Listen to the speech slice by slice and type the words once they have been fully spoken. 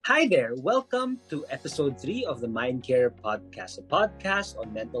Hi there. Welcome to episode 3 of the Mind Care Podcast, a podcast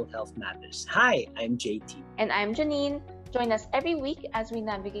on mental health matters. Hi, I'm JT. And I'm Janine. Join us every week as we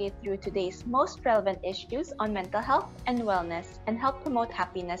navigate through today's most relevant issues on mental health and wellness and help promote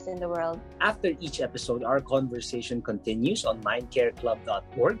happiness in the world. After each episode, our conversation continues on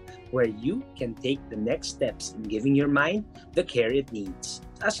mindcareclub.org, where you can take the next steps in giving your mind the care it needs.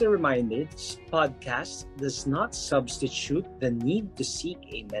 As a reminder, this podcast does not substitute the need to seek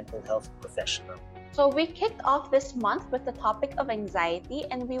a mental health professional. So we kicked off this month with the topic of anxiety,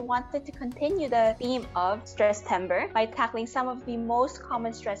 and we wanted to continue the theme of Stresstember by tackling some of the most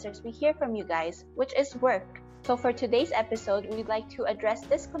common stressors we hear from you guys, which is work. So for today's episode, we'd like to address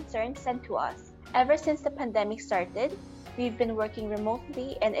this concern sent to us. Ever since the pandemic started, we've been working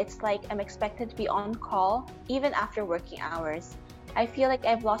remotely, and it's like I'm expected to be on call even after working hours. I feel like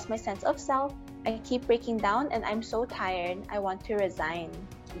I've lost my sense of self. I keep breaking down, and I'm so tired. I want to resign.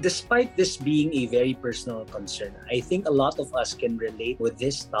 Despite this being a very personal concern, I think a lot of us can relate with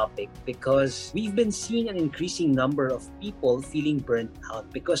this topic because we've been seeing an increasing number of people feeling burnt out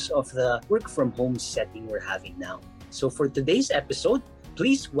because of the work from home setting we're having now. So for today's episode,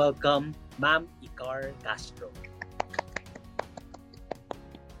 please welcome Ma'am Icar Castro.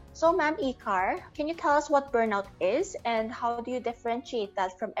 So, Ma'am Icar, can you tell us what burnout is and how do you differentiate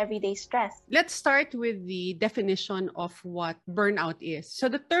that from everyday stress? Let's start with the definition of what burnout is. So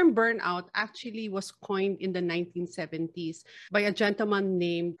the term burnout actually was coined in the 1970s by a gentleman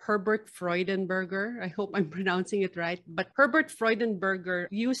named Herbert Freudenberger. I hope I'm pronouncing it right. But Herbert Freudenberger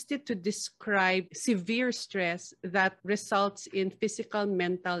used it to describe severe stress that results in physical,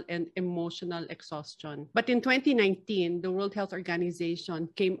 mental, and emotional exhaustion. But in 2019, the World Health Organization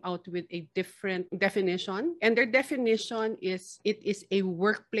came out with a different definition. And their definition is it is a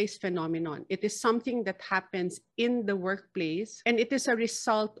workplace phenomenon. It is something that happens in the workplace, and it is a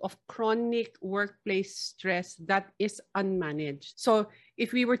result of chronic workplace stress that is unmanaged. So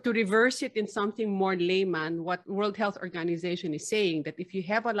if we were to reverse it in something more layman, what World Health Organization is saying, that if you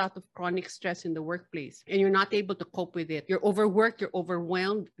have a lot of chronic stress in the workplace and you're not able to cope with it, you're overworked, you're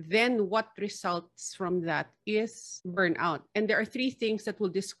overwhelmed, then what results from that is burnout. And there are 3 things that will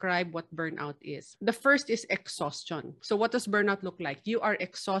describe what burnout is. The first is exhaustion. So what does burnout look like? You are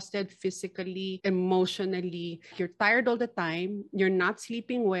exhausted physically, emotionally, you're tired all the time, you're not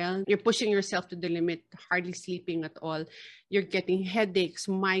sleeping well, you're pushing yourself to the limit, hardly sleeping at all. You're getting headaches,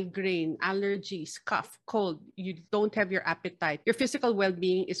 migraine, allergies, cough, cold. You don't have your appetite. Your physical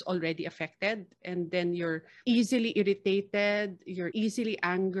well-being is already affected. And then you're easily irritated. You're easily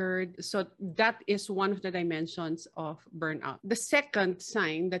angered. So that is one of the dimensions of burnout. The second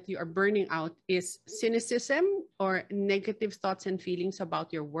sign that you are burning out is cynicism or negative thoughts and feelings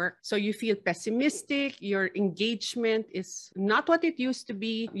about your work. So you feel pessimistic. Your engagement is not what it used to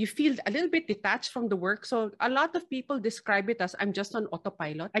be. You feel a little bit detached from the work. So a lot of people describe it as I'm just on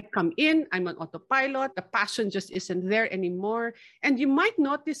autopilot. I come in, I'm on autopilot. The passion just isn't there anymore. And you might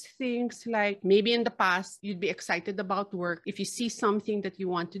notice things like maybe in the past, you'd be excited about work. If you see something that you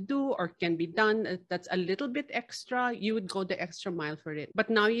want to do or can be done that's a little bit extra, you would go the extra mile for it.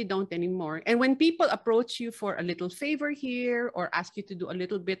 But now you don't anymore. And when people approach you for a little favor here or ask you to do a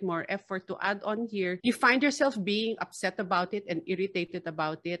little bit more effort to add on here, you find yourself being upset about it and irritated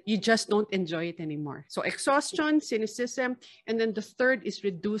about it. You just don't enjoy it anymore. So exhaustion, cynicism, and then the third is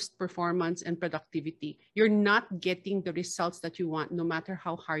reduced performance and productivity. You're not getting the results that you want no matter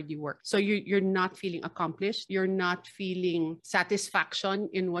how hard you work. So you're not feeling accomplished. You're not feeling satisfaction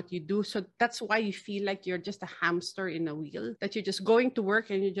in what you do. So that's why you feel like you're just a hamster in a wheel, that you're just going to work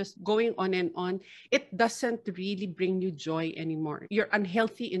and you're just going on and on. It doesn't really bring you joy anymore. You're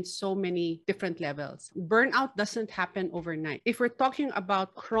unhealthy in so many different levels. Burnout doesn't happen overnight. If we're talking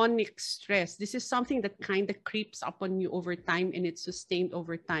about chronic stress, this is something that kind of creeps up on you over time and it's sustained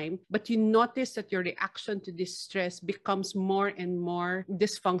over time. But you notice that your reaction to this stress becomes more and more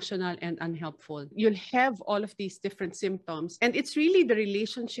dysfunctional and unhelpful. You'll have all of these different symptoms. And it's really the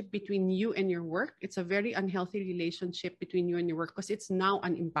relationship between you and your work. It's a very unhealthy relationship between you and your work because it's now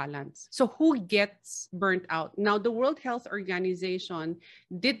an imbalance. So who gets burnt out? Now, the World Health Organization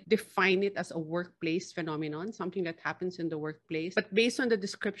did define it as a workplace phenomenon, something that happens in the workplace. But based on the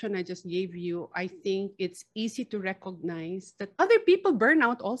description I just gave you, I think it's easy to recognize that other do people burn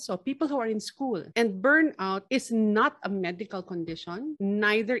out also? People who are in school. And burnout is not a medical condition,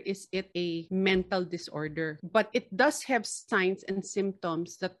 neither is it a mental disorder. But it does have signs and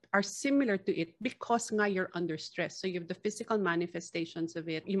symptoms that are similar to it because nga you're under stress. So you have the physical manifestations of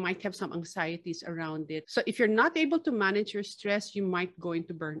it. You might have some anxieties around it. So if you're not able to manage your stress, you might go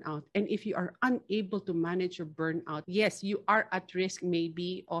into burnout. And if you are unable to manage your burnout, yes, you are at risk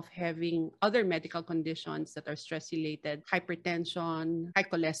maybe of having other medical conditions that are stress related, hypertension, high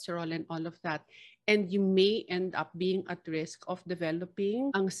cholesterol, and all of that. And you may end up being at risk of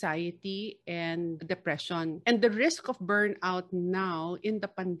developing anxiety and depression. And the risk of burnout now in the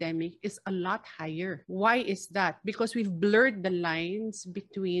pandemic is a lot higher. Why is that? Because we've blurred the lines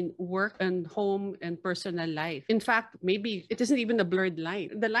between work and home and personal life. In fact, maybe it isn't even a blurred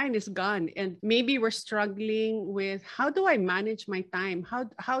line. The line is gone. And maybe we're struggling with, how do I manage my time?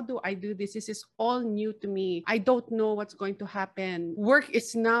 How do I do this? This is all new to me. I don't know what's going to happen. Work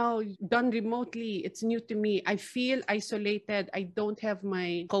is now done remotely. It's new to me. I feel isolated. I don't have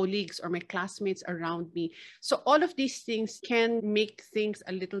my colleagues or my classmates around me. So all of these things can make things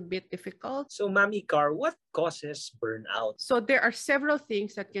a little bit difficult. So, Ma'am Ikar, what causes burnout? So there are several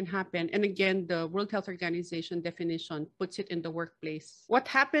things that can happen. And again, the World Health Organization definition puts it in the workplace. What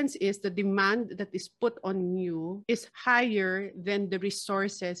happens is the demand that is put on you is higher than the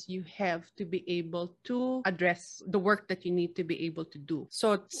resources you have to be able to address the work that you need to be able to do.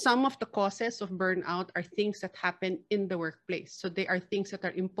 So some of the causes of burnout are things that happen in the workplace. So they are things that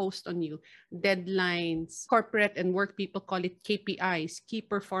are imposed on you. Deadlines, corporate and work people call it KPIs, key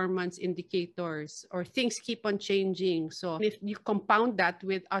performance indicators, or things keep on changing. So if you compound that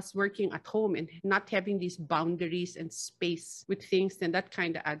with us working at home and not having these boundaries and space with things, then that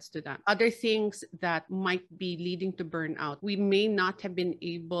kind of adds to that. Other things that might be leading to burnout, we may not have been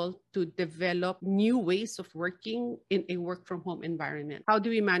able to develop new ways of working in a work from home environment. How do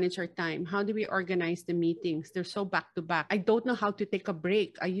we manage our time? How do we organize the meetings? They're so back to back. I don't know how to take a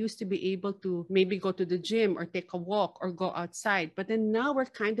break. I used to be able to maybe go to the gym or take a walk or go outside, but then now we're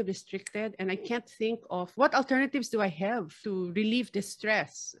kind of restricted and I can't think of what alternatives do I have to relieve this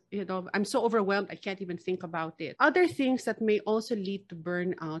stress. I'm so overwhelmed, I can't even think about it. Other things that may also lead to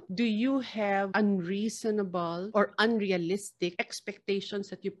burnout. Do you have unreasonable or unrealistic expectations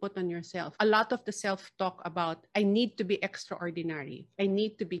that you put on yourself? A lot of the self-talk about, I need to be extraordinary. I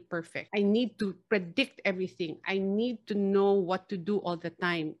need to be perfect. I need to predict everything. I need to know what to do all the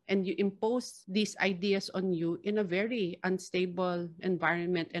time. And you impose these ideas on you in a very unstable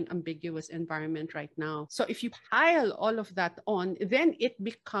environment and ambiguous environment right now. So if you pile all of that on, then it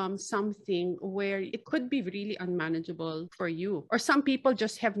becomes something where it could be really unmanageable for you. Or some people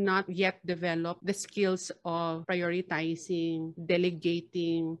just have not yet developed the skills of prioritizing,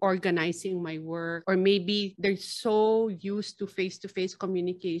 delegating, organizing my work, or maybe they're so used to face-to-face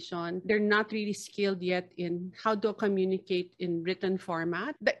communication, they're not really skilled yet in how to communicate in written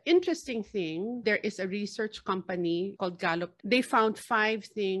format. The interesting thing, there is a research company called Gallup. They found 5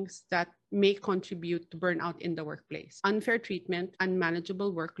 things that may contribute to burnout in the workplace. Unfair treatment,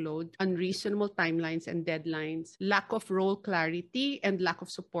 unmanageable workload, unreasonable timelines and deadlines, lack of role clarity, and lack of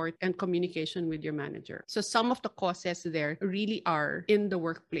support and communication with your manager. So some of the causes there really are in the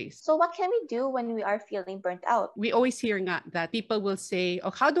workplace. So what can we do when we are feeling burnt out? We always hear that people will say,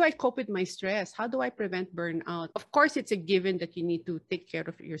 oh, how do I cope with my stress? How do I prevent burnout? Of course, it's a given that you need to take care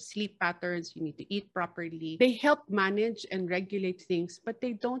of your sleep patterns. You need to eat properly. They help manage and regulate things, but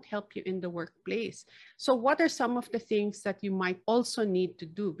they don't help you in the workplace. So what are some of the things that you might also need to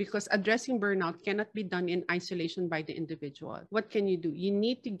do? Because addressing burnout cannot be done in isolation by the individual. What can you do? You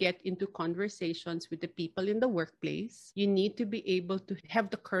need to get into conversations with the people in the workplace. You need to be able to have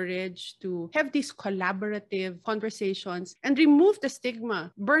the courage to have these collaborative conversations and remove the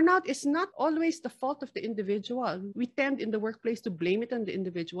stigma. Burnout is not always the fault of the individual. We tend in the workplace to blame it on the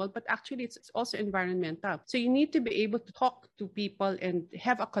individual, but actually it's also environmental. So you need to be able to talk to people and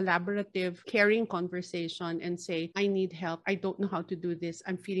have a collaborative, caring conversation and say, I need help. I don't know how to do this.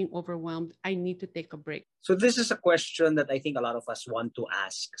 I'm feeling overwhelmed. I need to take a break. So this is a question that I think a lot of us want to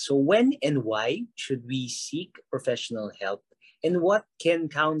ask. So when and why should we seek professional help? And what can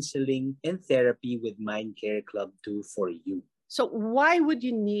counseling and therapy with Mind Care Club do for you? So why would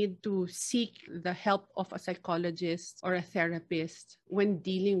you need to seek the help of a psychologist or a therapist when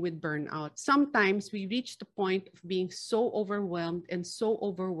dealing with burnout? Sometimes we reach the point of being so overwhelmed and so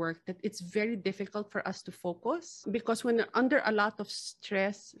overworked that it's very difficult for us to focus, because when you're under a lot of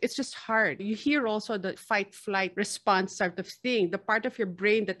stress, it's just hard. You hear also the fight-flight response sort of thing. The part of your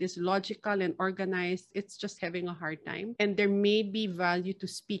brain that is logical and organized, it's just having a hard time. And there may be value to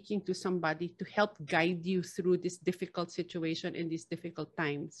speaking to somebody to help guide you through this difficult situation situation in these difficult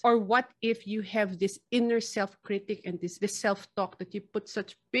times? Or what if you have this inner self-critic and this self-talk that you put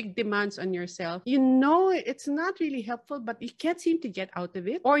such big demands on yourself? You know it's not really helpful, but you can't seem to get out of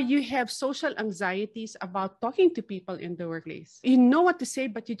it. Or you have social anxieties about talking to people in the workplace. You know what to say,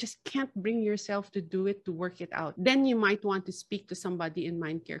 but you just can't bring yourself to do it, to work it out. Then you might want to speak to somebody in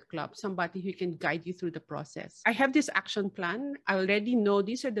Mind Care Club, somebody who can guide you through the process. I have this action plan. I already know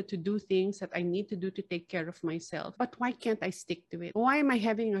these are the to-do things that I need to do to take care of myself. But why can't I stick to it? Why am I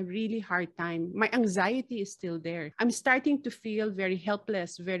having a really hard time? My anxiety is still there. I'm starting to feel very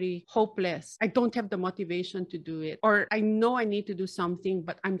helpless, very hopeless. I don't have the motivation to do it. Or I know I need to do something,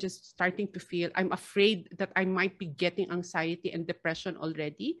 but I'm just starting to feel, I'm afraid that I might be getting anxiety and depression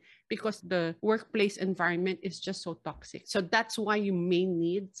already because the workplace environment is just so toxic. So that's why you may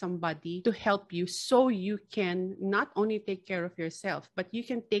need somebody to help you so you can not only take care of yourself, but you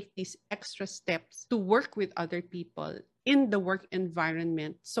can take these extra steps to work with other people in the work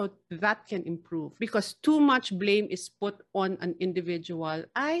environment so that can improve. Because too much blame is put on an individual.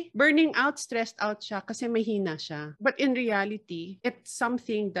 Ay, burning out, stressed out siya kasi mahina siya. But in reality, it's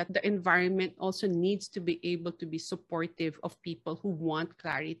something that the environment also needs to be able to be supportive of people who want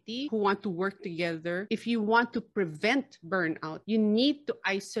clarity, who want to work together. If you want to prevent burnout, you need to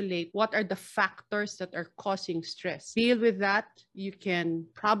isolate what are the factors that are causing stress. Deal with that. You can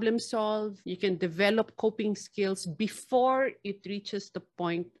problem solve. You can develop coping skills before it reaches the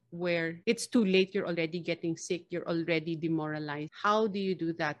point where it's too late, you're already getting sick, you're already demoralized. How do you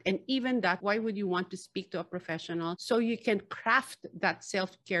do that? And even that, why would you want to speak to a professional? So you can craft that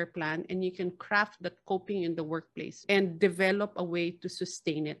self-care plan and you can craft that coping in the workplace and develop a way to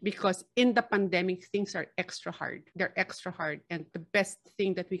sustain it. Because in the pandemic, things are extra hard. They're extra hard. And the best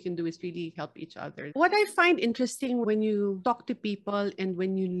thing that we can do is really help each other. What I find interesting when you talk to people and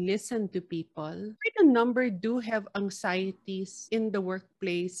when you listen to people, quite a number do have anxieties in the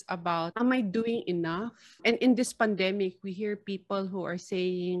workplace about, am I doing enough? And in this pandemic, we hear people who are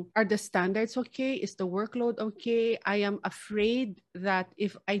saying, are the standards okay? Is the workload okay? I am afraid that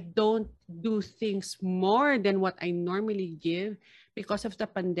if I don't do things more than what I normally give because of the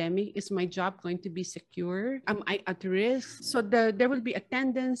pandemic, is my job going to be secure? Am I at risk? So there will be a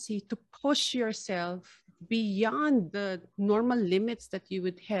tendency to push yourself beyond the normal limits that you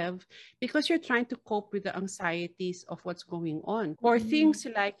would have because you're trying to cope with the anxieties of what's going on. Or things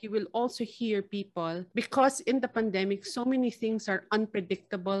like you will also hear people, because in the pandemic, so many things are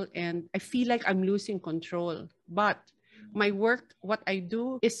unpredictable and I feel like I'm losing control. But my work, what I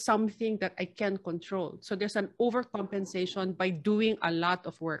do, is something that I can control. So there's an overcompensation by doing a lot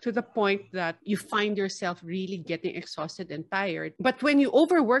of work to the point that you find yourself really getting exhausted and tired. But when you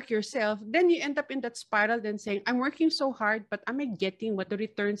overwork yourself, then you end up in that spiral then saying, I'm working so hard, but am I getting what the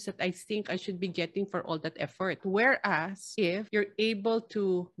returns that I think I should be getting for all that effort? Whereas if you're able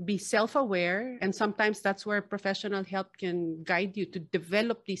to be self-aware, and sometimes that's where professional help can guide you to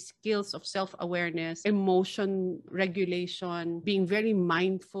develop these skills of self-awareness, emotion regulation, being very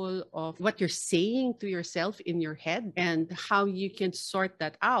mindful of what you're saying to yourself in your head and how you can sort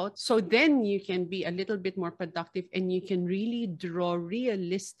that out. So then you can be a little bit more productive and you can really draw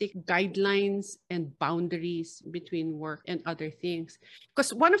realistic guidelines and boundaries between work and other things.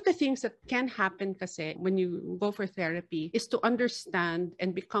 Because one of the things that can happen kasi when you go for therapy is to understand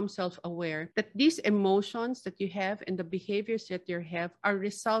and become self-aware that these emotions that you have and the behaviors that you have are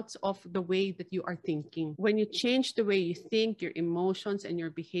results of the way that you are thinking. When you change the way you think, your emotions and your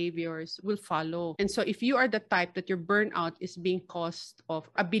behaviors will follow. And so if you are the type that your burnout is being caused of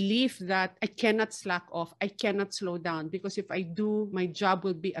a belief that I cannot slack off, I cannot slow down because if I do, my job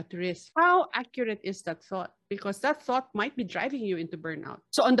will be at risk. How accurate is that thought? Because that thought might be driving you into burnout.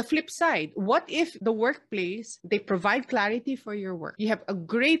 So on the flip side, what if the workplace, they provide clarity for your work? You have a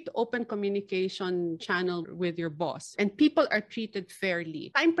great open communication channel with your boss and people are treated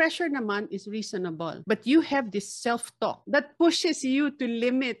fairly. Time pressure naman is reasonable, but you have this self-talk that pushes you to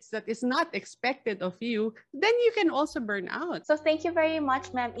limits that is not expected of you, then you can also burn out. So thank you very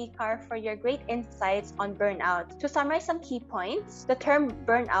much, Ma'am Ikar, for your great insights on burnout. To summarize some key points, the term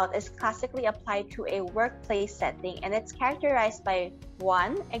burnout is classically applied to a workplace setting and it's characterized by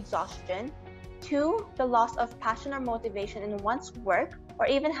 1. Exhaustion, 2. The loss of passion or motivation in one's work or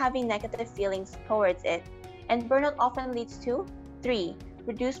even having negative feelings towards it, and burnout often leads to 3.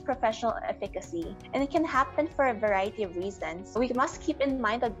 Reduced professional efficacy, and it can happen for a variety of reasons. We must keep in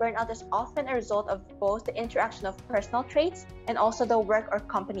mind that burnout is often a result of both the interaction of personal traits and also the work or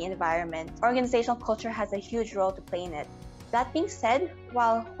company environment. Organizational culture has a huge role to play in it. That being said,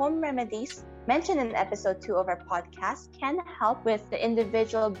 while home remedies mentioned in episode 2 of our podcast can help with the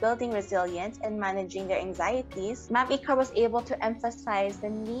individual building resilience and managing their anxieties, Ma'am Ikra was able to emphasize the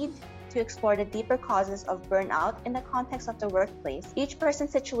need to explore the deeper causes of burnout in the context of the workplace. Each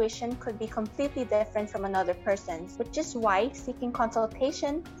person's situation could be completely different from another person's, which is why seeking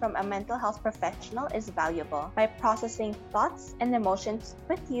consultation from a mental health professional is valuable. By processing thoughts and emotions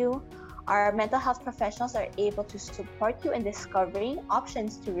with you, our mental health professionals are able to support you in discovering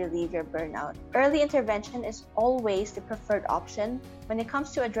options to relieve your burnout. Early intervention is always the preferred option when it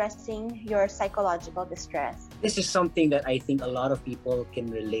comes to addressing your psychological distress. This is something that I think a lot of people can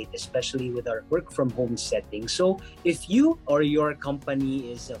relate, especially with our work from home setting. So if you or your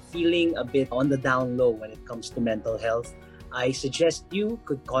company is feeling a bit on the down low when it comes to mental health, I suggest you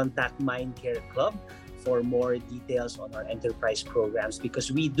could contact Mind Care Club for more details on our enterprise programs,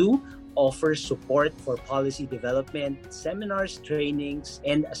 because we do offer support for policy development, seminars, trainings,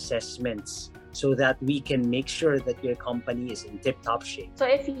 and assessments, so that we can make sure that your company is in tip-top shape. So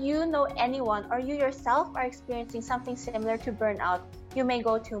if you know anyone or you yourself are experiencing something similar to burnout, you may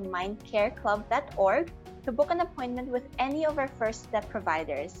go to mindcareclub.org to book an appointment with any of our first step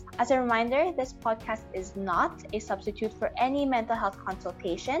providers. As a reminder, this podcast is not a substitute for any mental health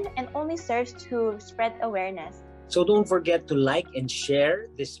consultation and only serves to spread awareness. So don't forget to like and share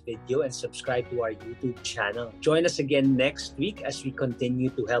this video and subscribe to our YouTube channel. Join us again next week as we continue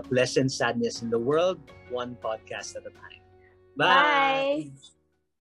to help lessen sadness in the world, one podcast at a time. Bye! Bye.